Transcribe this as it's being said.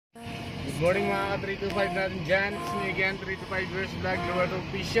morning mga ka-325 natin dyan. It's me again, 325 Years Vlog, Roberto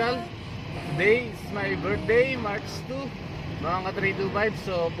Official. Today is my birthday, March 2. Mga ka-325,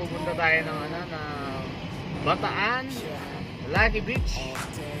 so pupunta tayo ng Bataan, Lucky Beach.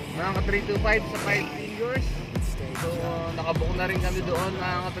 Mga ka-325 sa 5 fingers. So nakabook na rin kami doon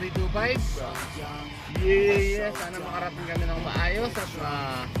mga ka-325. Yeah, sana makarating kami ng maayos at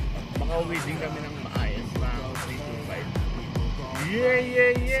makauwi din kami ng maayos mga ka-325.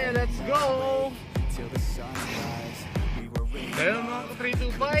 Yeah, let's go! Kaya mga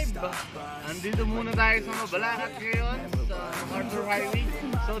ka-325, andito muna tayo sa Mabalacat ngayon sa MacArthur Highway.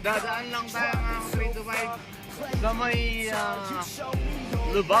 So dadaan lang tayo mga ka-325 sa may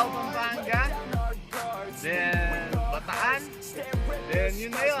Lubao, Pampanga, then Bataan, then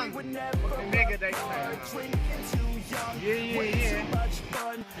yun na yun, mega dive tayo. Yeah.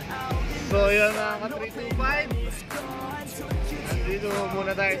 So yun mga ka-325, andito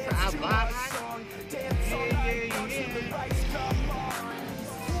muna tayo sa Bataan.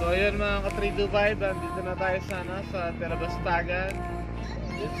 So yun mga ka-325, andito na tayo sa Telabastagan,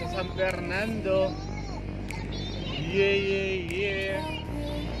 dito sa San Fernando. Yeah.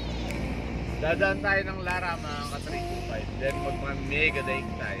 Dadaan tayo ng Lara mga ka-325, then mag-mega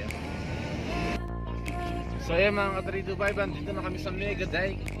dive tayo. So yun mga ka-325, andito na kami sa mega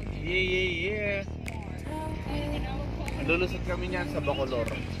dive. Yeah. Lulusot kami niyan sa Bacolor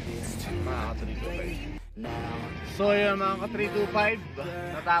mga ka-325. So yun mga ka-325,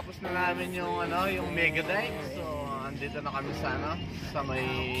 natapos na namin yung mega dive. So andito na kami sa may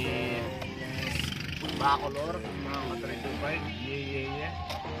Bacolor mga ka-325. Yeah.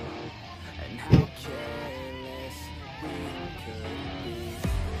 And how careless we could be.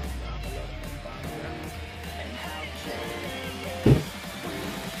 And how careless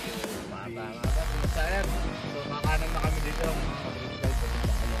mata sayang. So makanan na kami dito mga ka-325.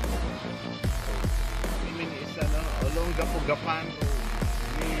 Isa Olonga po Gapan.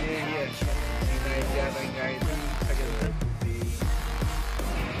 Yeah. Sinayari guys sa ganda.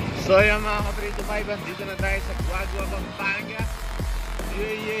 So yung mga ka-325, dito na tayo sa Guagua, Pampanga.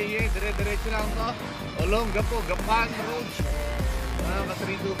 Yeah. Dire-diretso lang to. Olonga po Gapan Road. Mga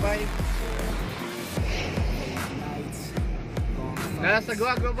ka-325. Nasa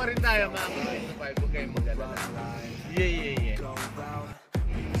Guagua pa rin tayo mga ka-325. Huwag kayong mag-alala. Yeah.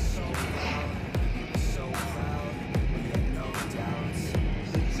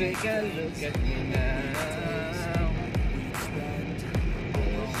 Take a look at me now.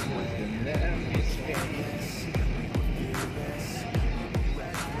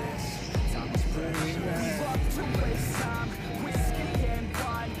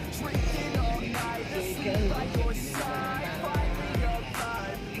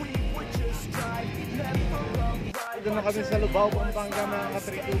 Ito na kami sa Lubao, Pampanga mga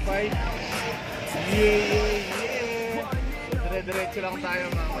ka-325. Yeah. Dire-diretso lang tayo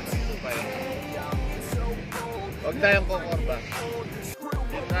mga ka-325. Huwag tayong kokorba.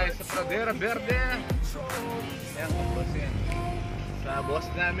 Dito tayo sa Pradera Verde. Ayan kung boss yan. Sa boss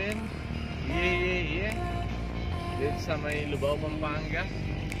namin. Yeah. Dito sa may Lubao, Pampanga.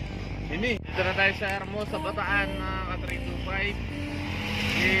 Dito na tayo sa Hermosa, Bataan mga ka-325.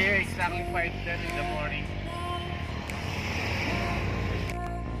 Yeah, exactly 5:10 in the morning.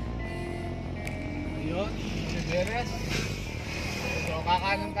 Ayun, Mariveles. So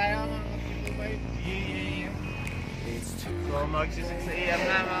kakanan tayo mga ka-325. Yeah. So magsisik sa AM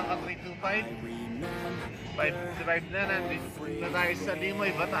na mga ka-325. 5:55 na, nandito na tayo sa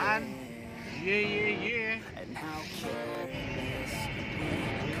Limoy, Bataan. Yeah.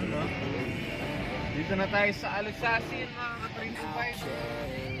 Dito na tayo sa Alisasin mga ka-325.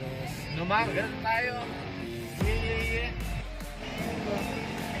 Numagal tayo. Yeah.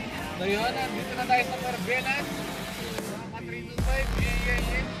 So yun, dito na tayo sa Mariveles mga ka-325.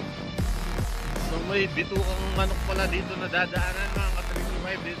 Yeah. So may bitukang manok pala dito na dadaanan mga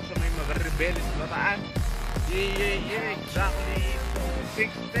ka-325 dito sa may Mariveles, Bataan. Yeah. Exactly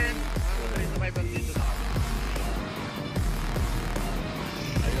 6:10 mga ka-325 dito na kami.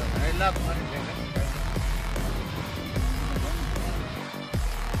 Ayun, I love Mariveles.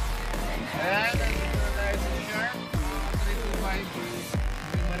 Ayan, nandito na tayo sa Sharp mga ka-325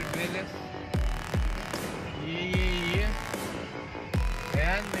 Mariveles. Yeah.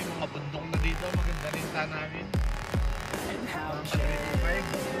 Ayan, may mga bundok na dito. Maganda rin sa namin.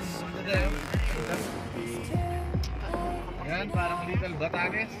 Ayan, parang Little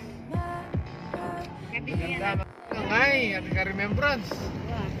Batanes. Maganda. Ay, ating ka-remembrance.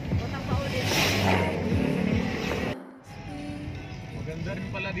 Maganda rin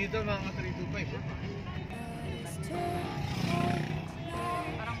pala dito mga 325.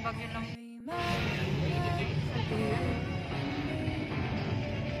 Parang bagyo lang.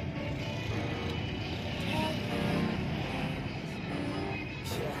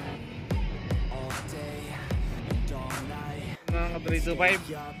 325.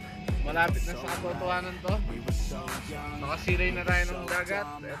 Malapit na sa katotohanan to. Nakasilay na tayo ng dagat.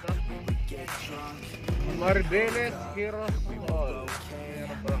 Ito. Mariveles, Heroes All.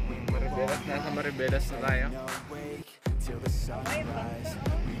 Meron pang Mariveles. Nasa Mariveles na tayo.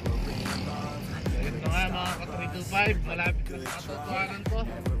 Ito nga mga ka-325. Malapit na sa katotohanan to.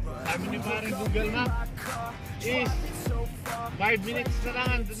 Sabi ni Mari Google Map is 5 minutes na lang.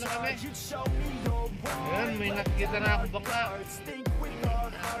 Andun na kami. Ayan, may nakikita na ako baka.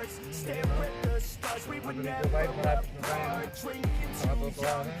 Malapit na tayo sa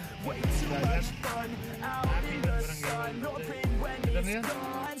katotohanan. Ito na yun.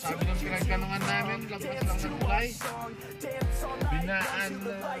 Sabi ng pinagkanungan namin, labas lang ng tulay. Binaan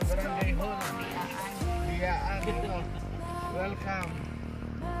Barangay Hall. Biyaan ito. Welcome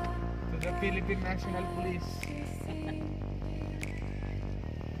to the Philippine National Police.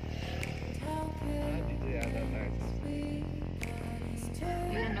 Dito yata tayo.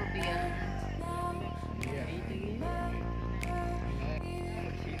 Yan o biyan.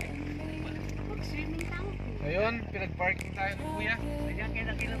 Ngayon, pinag-parking tayo ng kuya.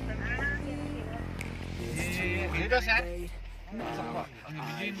 Dito, sir. Pasok po.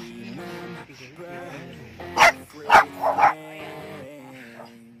 Ang ibigin.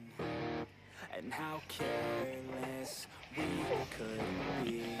 And how careless we could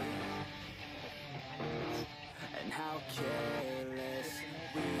be. And how careless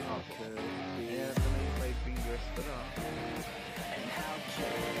we could be. Ayan, ito na yung 5 fingers ko na. And how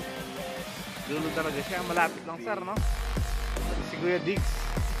careless. Dulo talaga siya. Malapit lang, sir, no? Si Kuya Diggs.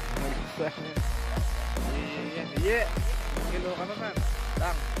 Yeah. Kilo ka naman.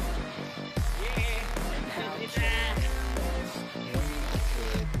 Tang.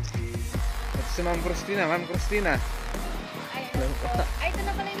 At si Ma'am Christina. Ma'am Christina. Ay, ito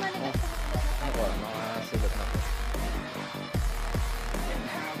na pala yung manifest. Ako, makasulat na.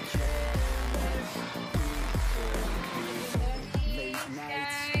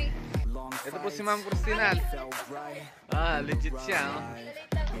 Ito po si Ma'am Christina. Legit siya, no?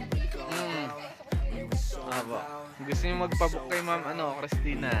 Apo. Gusto niyo magpabook kay Ma'am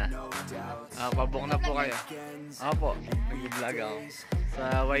Christina. Pabook na po kayo. Apo, nag-vlog ako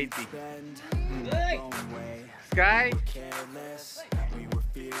sa YT. Sky!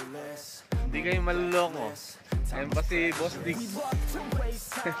 Hindi kayo maluloko. Ayan pa si Boss Dick.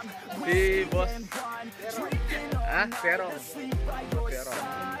 Si Boss. Pero.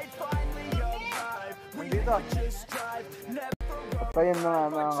 Nandito. At ayun na nga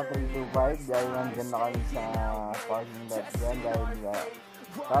mga ka-325, dahil nandyan na kami sa parking lot dyan dahil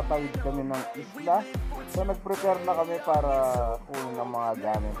tatawid kami ng isla. So nag-prepare na kami para kunin ng mga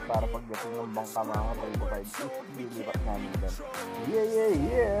gamit para pagdating ng bangka mga ka-325 is lilipat namin dyan.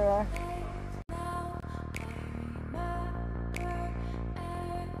 Yeah!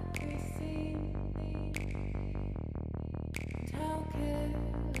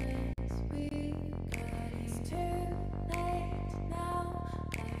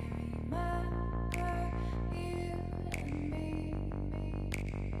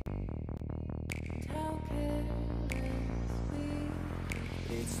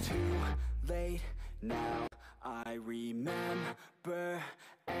 It's too late now. I remember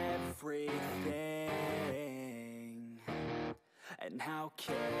everything and how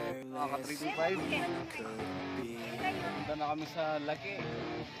careless we could be. Punta na kami sa Laki.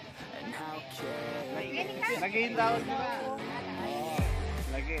 And how careless Laki yung tawag nila.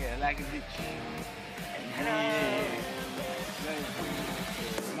 Laki Beach. Hello.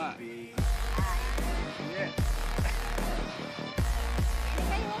 Ma. Yeah.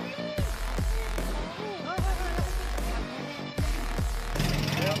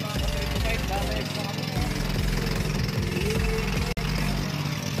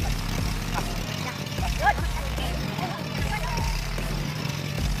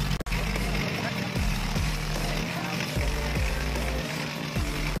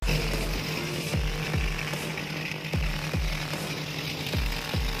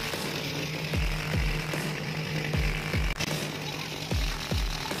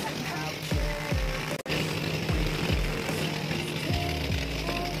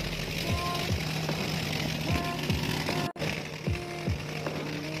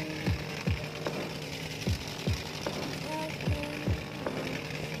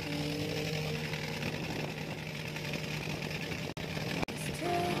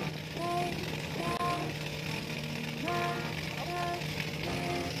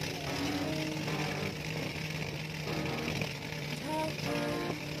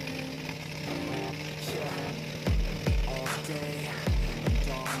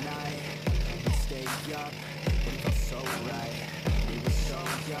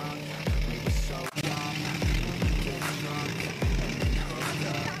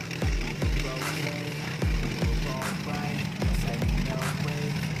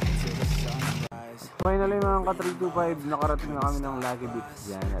 mga ka-325, nakarating na kami ng Lucky Beach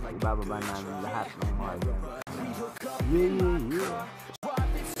dyan at ibababa namin lahat ng mga dyan. Yeah.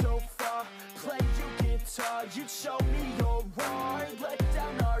 Drive it so far, play your guitar, you'd show me your art. Let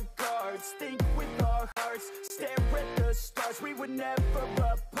down our guards, think with our hearts, stare at the stars, we were never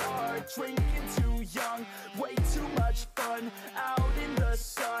apart. Drinking too young, way too much fun, out in the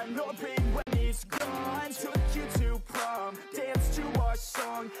sun, hoping when it's gone. Took you to prom, dance to our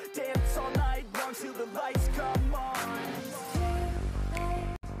song, dance all night long till the lights come on.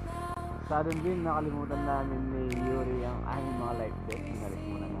 Sudden din, nakalimutan namin ni Yuri ang aming mga life vest. Inalis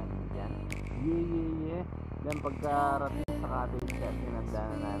muna namin dyan. Yeah. Then pagkarating sa cottage set, sinanda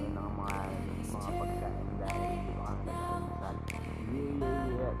na namin ng mga pagkain dahil hindi pa kami nag-almusal.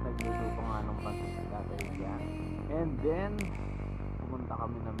 Yeah. At nagluto pa nga ng pansit sa tatay dyan. And then, pumunta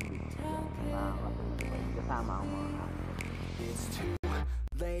kami ng beach dyan. Kasama ang mga aso. It's too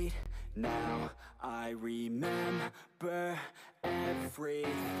late now, I remember everything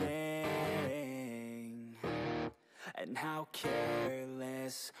and how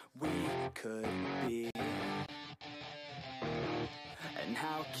careless we could be, and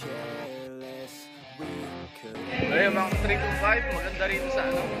how careless we could be. Ayun mga 325, maganda rin sa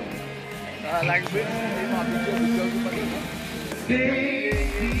ano. Like beach, may mga video pa rin.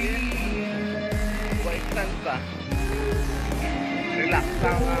 White sand pa. Relax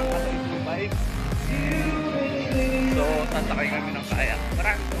lang mga 325. So, sasakay kami ng kayak.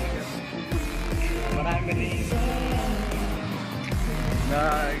 Marami rin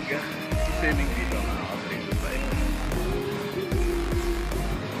nag-swimming dito mga 325.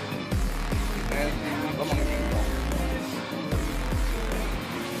 Ayan, hindi pa mga dito.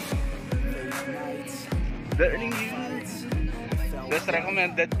 Darling youths, best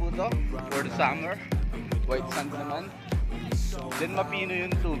recommended po to for the summer. White sand naman. Then mapino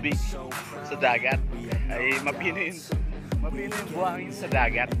yung tubig sa dagat. Ay mapino yung buhangin sa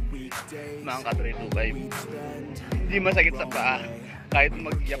dagat. Mga ka-325. Hindi masakit sa paa kahit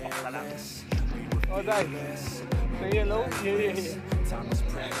mag-yapak ka lang. Oh dad, say hello.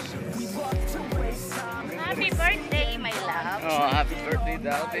 Happy birthday, my love. Oh, happy birthday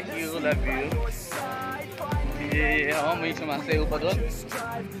daw. Thank you, love you. Yeah, oh, may sumasayaw pa doon.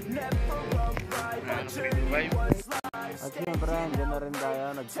 Mga ka-325. At siyempre, dyan na rin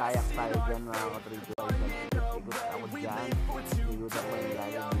tayo. Nagkayak tayo dyan mga ka-325. Nag-ikot ako dyan. Ikot ako yung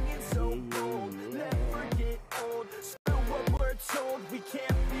layo.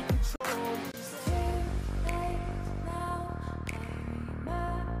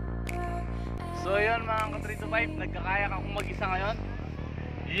 So yun mga ka-325, nagkakayak akong mag-isa ngayon.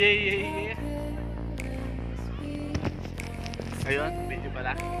 Yeah. Ayun, video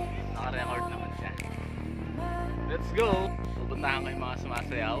pala. Naka-record naman siya. Let's go! Pupuntahan ko yung mga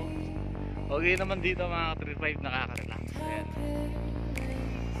sumasayaw. Okay naman dito mga ka-325, nakaka-relax. Ayan.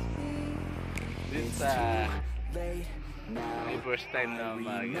 This is my first time na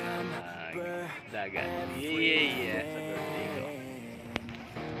mag-dagat. Yeah, sa birthday ko.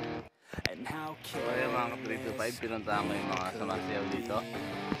 So ayun mga ka-325, pinuntahan ko yung mga sumasayaw dito.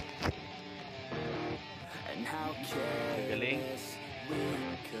 Galing.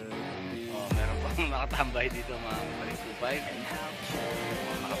 Oh, meron pang nakatambay dito mga ka-325.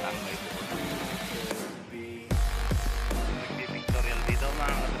 Nakatambay dito. Nagpipictorial dito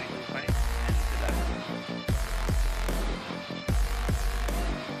mga ka-325. Ayan sila.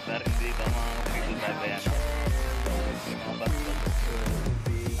 Darin dito mga ka-325. Ayan. Yung mga basto.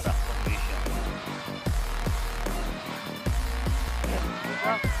 Rock formation.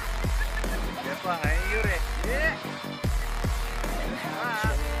 Diba? Ay, Yuri. Yeah!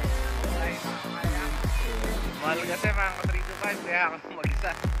 Mahal kasi mga ka-325, kaya ako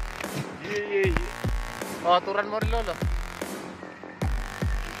mag-isa. Yeah. O, turan mo rin lolo.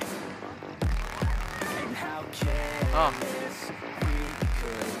 Oh.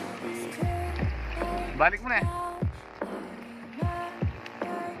 Balik mo na eh.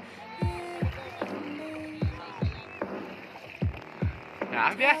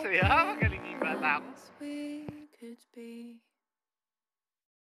 Nakabiyasa yun, magaling yung bata ako.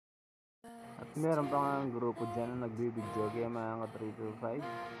 At meron pa nga ang grupo dyan na nagbibidyo kaya mga ka-325.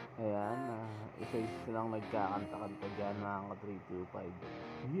 Ayan, isa-isa silang nagkakanta-kanta dyan mga ka-325.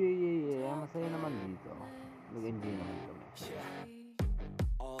 Yeah, masaya naman dito. Nag-enjoy naman kami.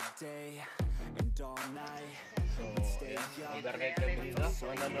 All day and all night. So, ayan, mag-arcade kami dito.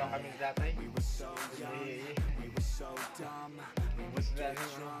 Wala lang kaming datay. We were so young, we were so dumb. We were Gusto natin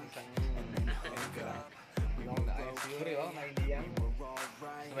yung isang Long na ayos Yuri, oh, mailiyan.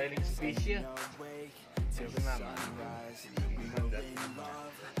 Smiling species. Si mama.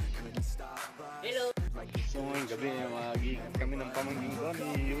 Hello. So ngayong gabi, mag-iikot kami ng pamangking ko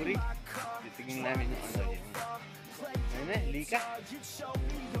ni Yuri. Titignan namin yung ano yun. Ayun na, Lika.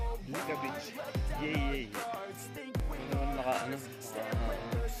 Lika Beach. Yay. Hindi naman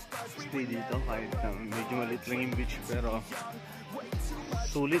stay dito kahit medyo maliit lang yung beach pero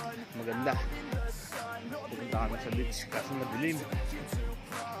sulit, maganda. Pupunta kami sa beach kasi madilim.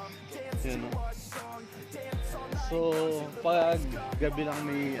 Yun, no? So, pag gabi lang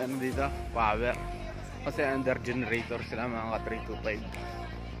may ano dito, power. Kasi under generator sila mga ka-325.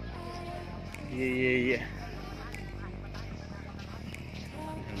 Yeah.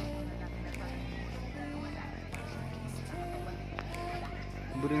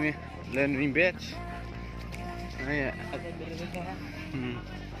 Burumi, Learning Beach. Ayan.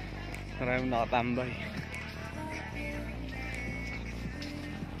 Maraming nakatambay.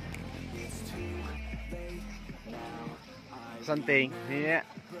 Santing. Yeah.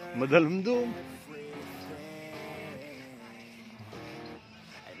 Madalumdum.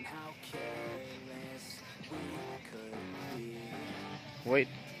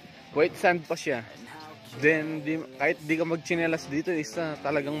 White sand pa siya. Then kahit di ka magchinelas dito is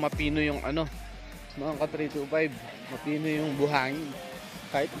talagang mapino yung ano mga ka-325, mapino yung buhangin.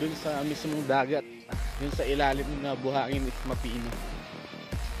 Kahit dun sa mismong dagat, yun sa ilalim na buhangin is mapino.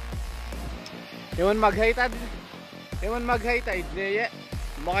 Ewan mag-high tide yeah.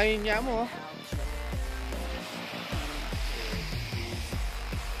 Makain niya mo.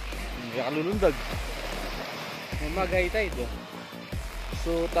 Hindi ka lulundag. Ewan mag-high tide oh.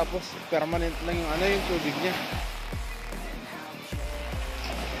 So tapos permanent lang yung ano yung tubig niya.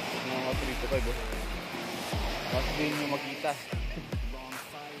 Mga 3 to 5 oh. Mas din nyo makita.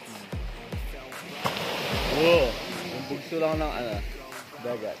 Wow, yung bugso lang ng ano,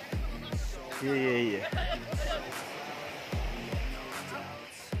 dagat. Yeah.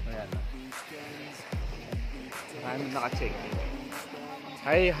 Ayan. Maraming naka-check.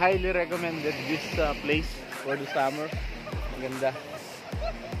 I highly recommended this place for the summer. Maganda.